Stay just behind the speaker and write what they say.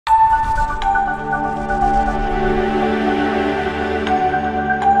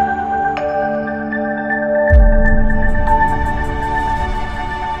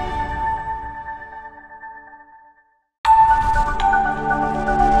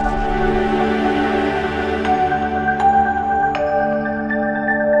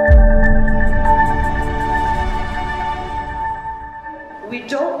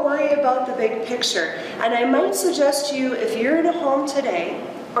suggest to you, if you're in a home today,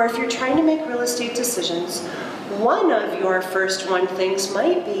 or if you're trying to make real estate decisions, one of your first things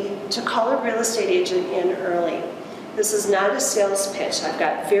might be to call a real estate agent in early. This is not a sales pitch. I've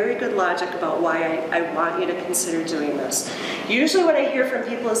got very good logic about why I want you to consider doing this. Usually what I hear from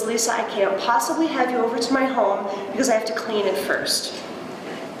people is, Lisa, I can't possibly have you over to my home because I have to clean it first.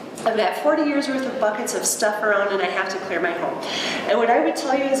 I've got 40 years worth of buckets of stuff around and I have to clear my home. And what I would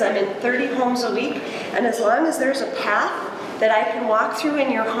tell you is I'm in 30 homes a week, and as long as there's a path that I can walk through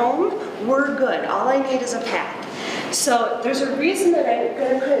in your home, we're good. All I need is a path. So there's a reason that I'm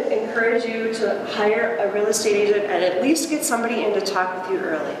going to encourage you to hire a real estate agent and at least get somebody in to talk with you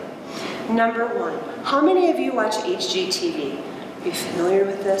early. Number one, how many of you watch HGTV? Are you familiar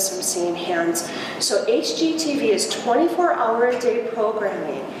with this? I'm seeing hands. So HGTV is 24-hour-a-day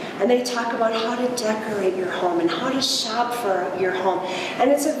programming, and they talk about how to decorate your home and how to shop for your home.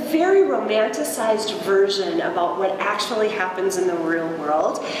 And it's a very romanticized version about what actually happens in the real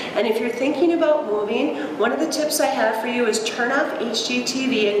world. And if you're thinking about moving, one of the tips I have for you is turn off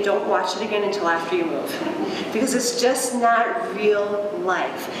HGTV and don't watch it again until after you move, because it's just not real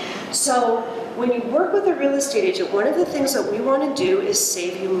life. So when you work with a real estate agent, one of the things that we want to do is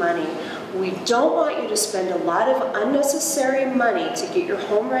save you money. We don't want you to spend a lot of unnecessary money to get your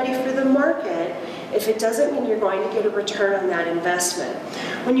home ready for the market if it doesn't mean you're going to get a return on that investment.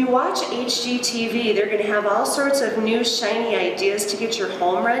 When you watch HGTV, they're going to have all sorts of new shiny ideas to get your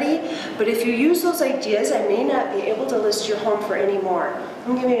home ready, but if you use those ideas, I may not be able to list your home for any more. Let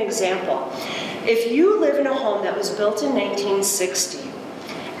me give you an example. If you live in a home that was built in 1960,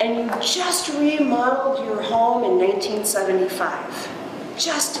 and you just remodeled your home in 1975,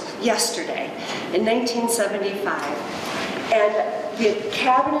 just yesterday, in 1975, and the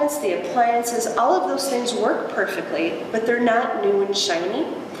cabinets, the appliances, all of those things work perfectly, but they're not new and shiny.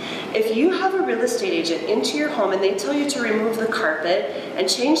 If you have a real estate agent into your home and they tell you to remove the carpet and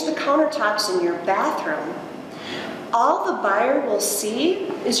change the countertops in your bathroom, all the buyer will see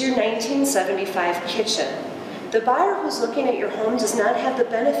is your 1975 kitchen. The buyer who's looking at your home does not have the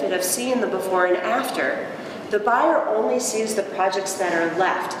benefit of seeing the before and after. The buyer only sees the projects that are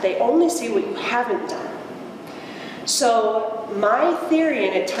left. They only see what you haven't done. So my theory,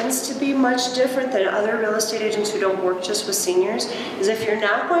 and it tends to be much different than other real estate agents who don't work just with seniors, is if you're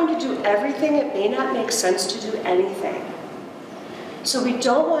not going to do everything, it may not make sense to do anything. So we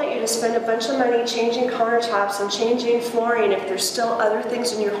don't want you to spend a bunch of money changing countertops and changing flooring if there's still other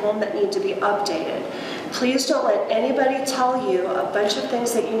things in your home that need to be updated. Please don't let anybody tell you a bunch of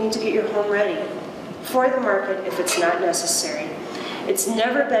things that you need to get your home ready for the market if it's not necessary. It's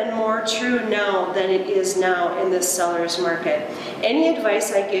never been more true now than it is now in this seller's market. Any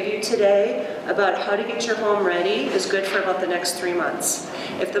advice I give you today about how to get your home ready is good for about the next 3 months.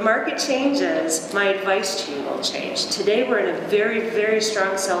 If the market changes, my advice to you will change. Today we're in a very, very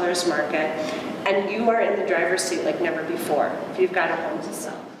strong seller's market, and you are in the driver's seat like never before if you've got a home to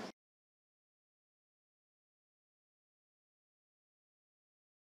sell.